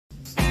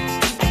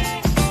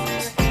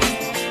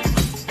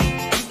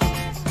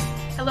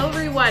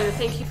everyone,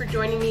 and thank you for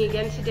joining me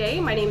again today.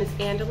 My name is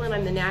Andalyne.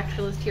 I'm the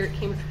naturalist here at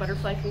Cambridge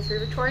Butterfly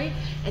Conservatory,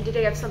 and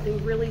today I have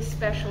something really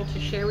special to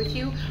share with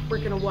you. We're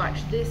going to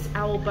watch this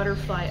owl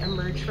butterfly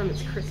emerge from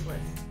its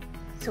chrysalis.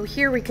 So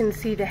here we can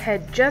see the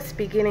head just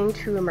beginning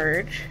to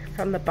emerge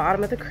from the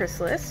bottom of the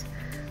chrysalis.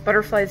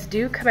 Butterflies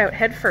do come out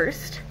head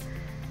first,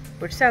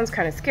 which sounds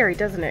kind of scary,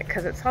 doesn't it?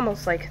 Because it's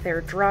almost like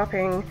they're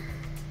dropping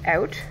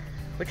out,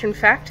 which in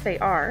fact they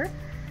are.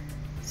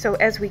 So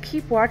as we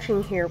keep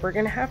watching here, we're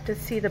going to have to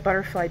see the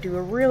butterfly do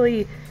a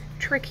really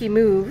tricky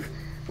move,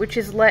 which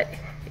is let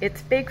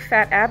its big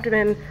fat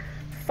abdomen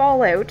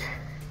fall out,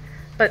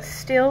 but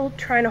still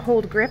trying to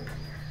hold grip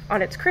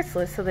on its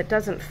chrysalis so that it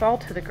doesn't fall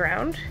to the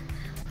ground.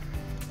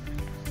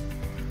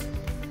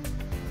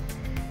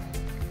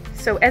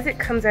 So as it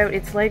comes out,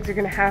 its legs are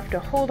going to have to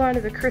hold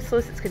onto the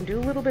chrysalis. It's going to do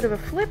a little bit of a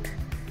flip.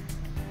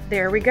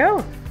 There we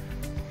go.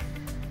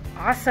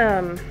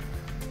 Awesome.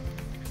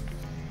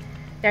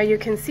 Now you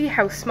can see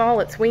how small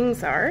its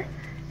wings are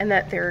and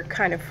that they're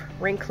kind of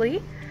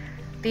wrinkly.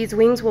 These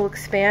wings will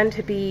expand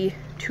to be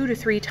 2 to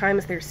 3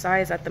 times their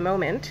size at the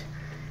moment.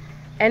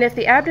 And if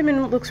the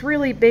abdomen looks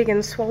really big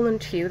and swollen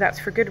to you, that's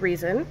for good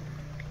reason.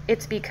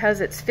 It's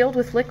because it's filled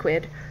with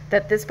liquid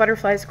that this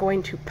butterfly is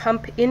going to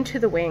pump into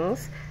the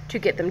wings to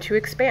get them to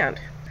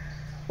expand.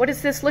 What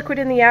is this liquid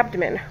in the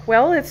abdomen?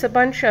 Well, it's a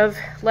bunch of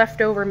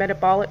leftover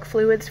metabolic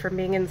fluids from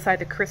being inside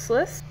the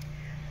chrysalis.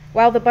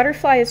 While the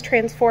butterfly is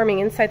transforming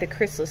inside the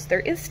chrysalis,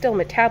 there is still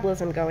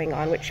metabolism going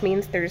on, which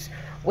means there's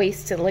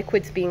wastes and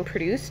liquids being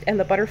produced, and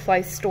the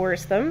butterfly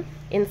stores them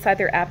inside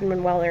their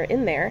abdomen while they're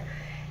in there.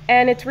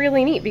 And it's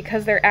really neat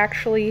because they're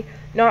actually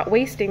not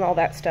wasting all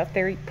that stuff.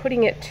 They're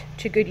putting it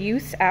to good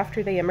use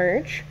after they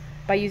emerge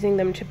by using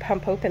them to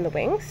pump open the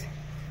wings.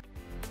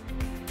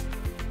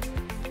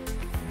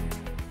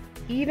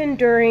 Even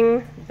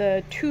during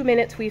the 2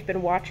 minutes we've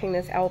been watching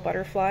this owl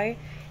butterfly,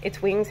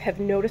 its wings have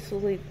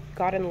noticeably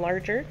gotten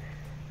larger.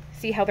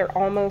 See how they're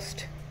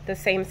almost the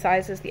same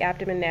size as the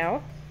abdomen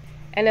now?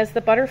 And as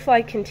the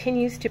butterfly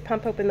continues to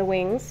pump open the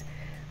wings,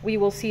 we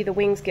will see the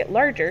wings get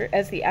larger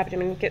as the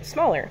abdomen gets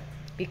smaller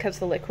because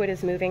the liquid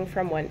is moving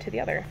from one to the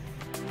other.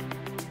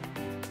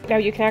 Now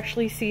you can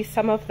actually see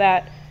some of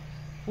that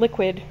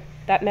liquid,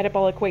 that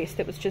metabolic waste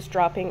that was just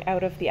dropping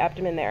out of the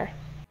abdomen there.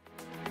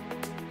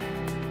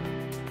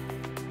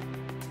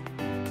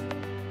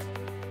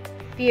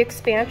 The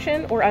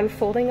expansion or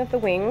unfolding of the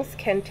wings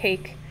can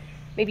take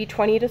maybe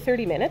 20 to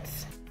 30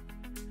 minutes.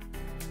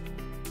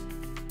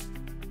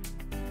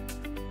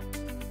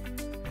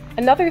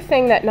 Another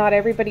thing that not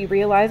everybody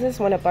realizes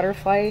when a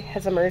butterfly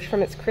has emerged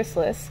from its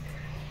chrysalis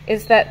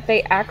is that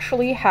they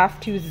actually have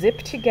to zip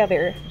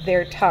together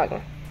their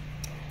tongue.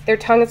 Their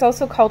tongue is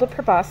also called a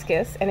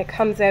proboscis, and it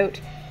comes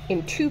out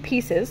in 2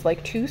 pieces,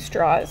 like 2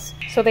 straws.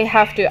 So they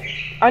have to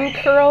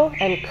uncurl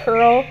and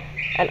curl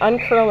and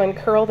uncurl and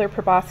curl their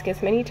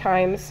proboscis many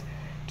times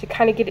to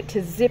kind of get it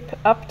to zip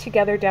up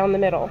together down the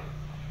middle.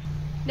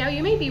 Now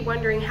you may be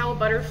wondering how a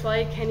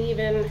butterfly can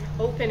even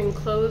open and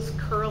close,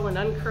 curl and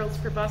uncurl its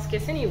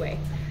proboscis anyway.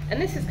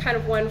 And this is kind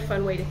of one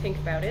fun way to think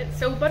about it.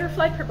 So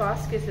butterfly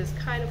proboscis is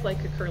kind of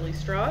like a curly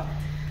straw,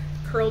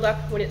 curled up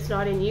when it's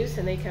not in use,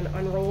 and they can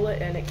unroll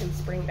it and it can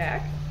spring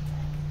back.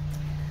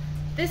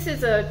 This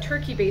is a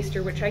turkey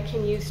baster which I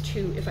can use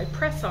to, if I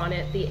press on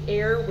it, the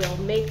air will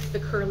make the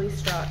curly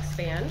straw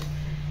expand.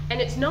 And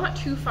it's not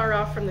too far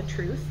off from the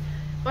truth.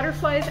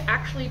 Butterflies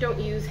actually don't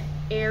use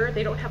air.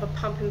 They don't have a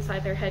pump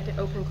inside their head to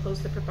open and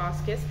close the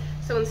proboscis.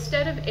 So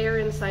instead of air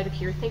inside of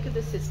here, think of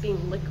this as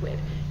being liquid.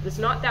 It was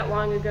not that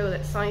long ago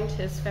that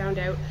scientists found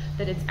out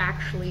that it's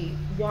actually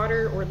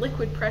water or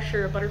liquid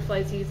pressure a butterfly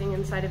is using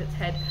inside of its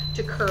head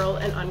to curl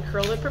and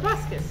uncurl the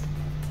proboscis.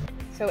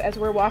 So as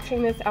we're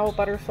watching this owl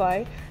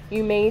butterfly,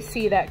 you may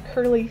see that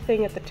curly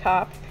thing at the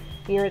top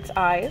near its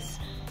eyes,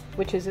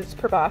 which is its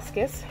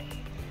proboscis,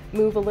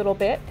 move a little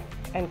bit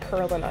and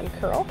curl and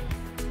uncurl.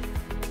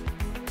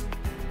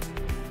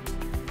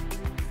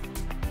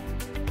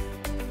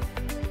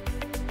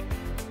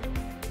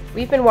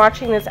 We've been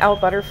watching this owl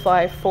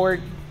butterfly for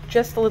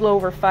just a little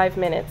over 5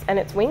 minutes, and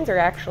its wings are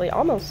actually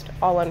almost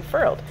all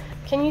unfurled.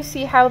 Can you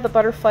see how the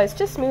butterfly is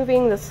just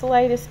moving the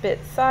slightest bit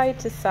side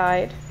to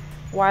side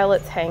while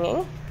it's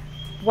hanging?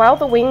 While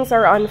the wings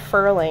are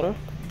unfurling,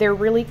 they're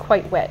really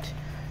quite wet.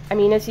 I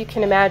mean, as you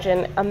can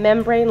imagine, a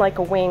membrane like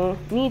a wing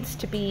needs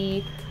to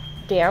be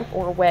damp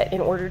or wet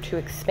in order to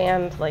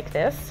expand like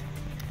this.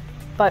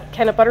 But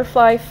can a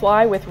butterfly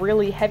fly with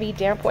really heavy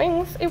damp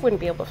wings? It wouldn't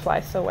be able to fly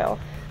so well.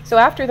 So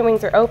after the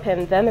wings are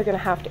open, then they're going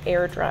to have to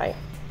air dry.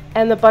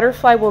 And the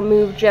butterfly will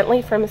move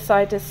gently from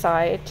side to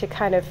side to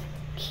kind of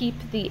keep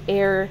the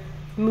air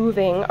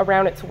moving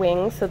around its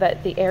wings so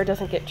that the air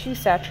doesn't get too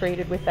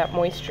saturated with that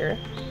moisture.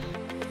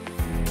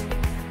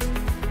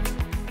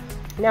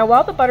 Now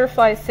while the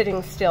butterfly is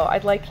sitting still,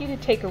 I'd like you to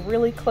take a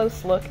really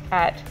close look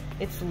at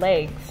its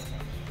legs.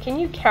 Can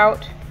you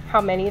count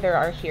how many there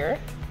are here?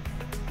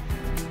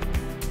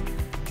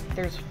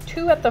 There's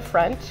 2 at the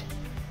front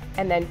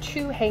and then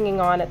 2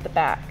 hanging on at the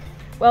back.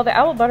 Well, the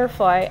owl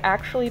butterfly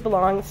actually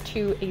belongs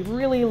to a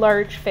really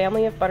large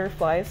family of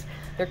butterflies.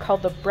 They're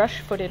called the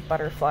brush-footed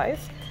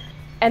butterflies,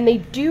 and they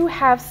do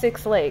have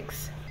 6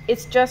 legs.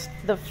 It's just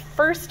the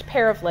first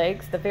pair of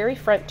legs, the very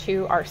front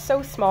 2, are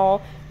so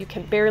small you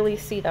can barely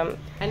see them.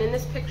 And in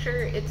this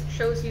picture, it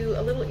shows you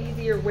a little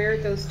easier where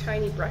those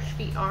tiny brush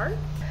feet are.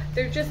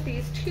 They're just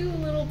these 2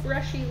 little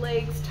brushy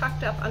legs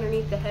tucked up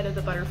underneath the head of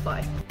the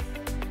butterfly.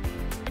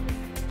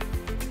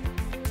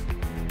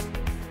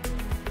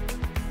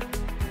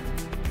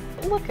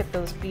 Look at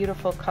those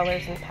beautiful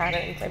colors and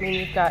patterns. I mean,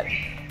 you've got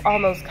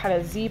almost kind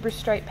of zebra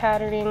stripe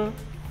patterning.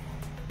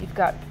 You've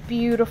got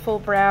beautiful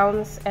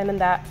browns, and then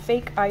that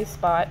fake eye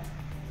spot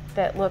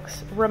that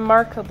looks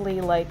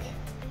remarkably like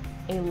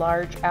a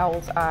large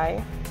owl's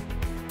eye.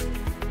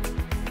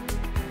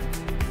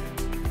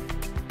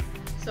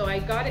 So I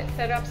got it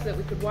set up so that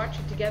we could watch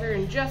it together,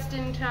 and just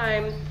in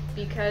time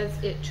because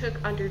it took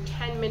under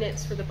 10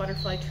 minutes for the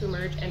butterfly to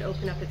emerge and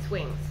open up its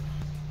wings.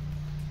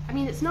 I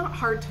mean, it's not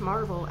hard to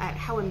marvel at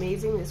how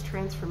amazing this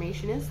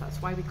transformation is.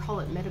 That's why we call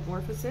it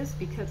metamorphosis,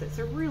 because it's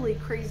a really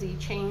crazy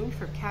change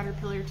from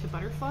caterpillar to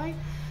butterfly.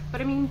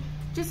 But I mean,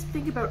 just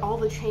think about all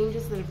the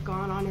changes that have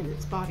gone on in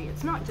its body.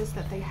 It's not just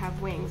that they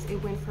have wings.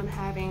 It went from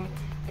having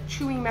a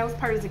chewing mouth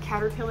part as a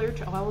caterpillar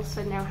to all of a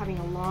sudden now having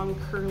a long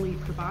curly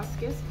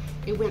proboscis.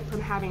 It went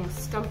from having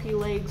stumpy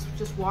legs,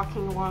 just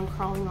walking along,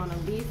 crawling on a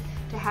leaf,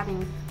 to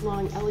having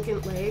long,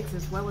 elegant legs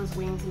as well as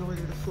wings in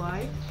order to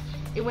fly.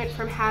 It went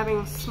from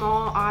having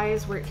small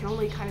eyes where it can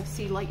only kind of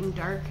see light and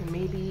dark and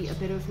maybe a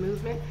bit of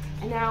movement,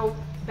 and now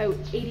about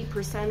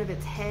 80% of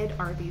its head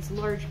are these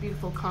large,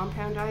 beautiful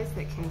compound eyes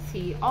that can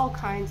see all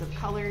kinds of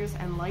colors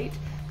and light,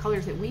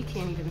 colors that we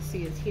can't even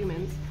see as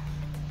humans.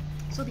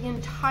 So the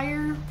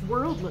entire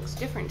world looks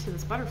different to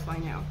this butterfly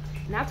now.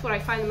 And that's what I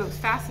find the most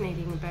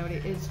fascinating about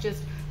it, is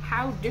just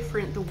how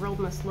different the world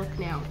must look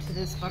now to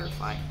this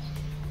butterfly.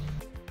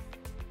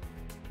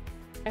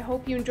 I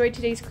hope you enjoyed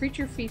today's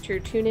creature feature.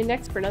 Tune in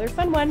next for another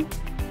fun one.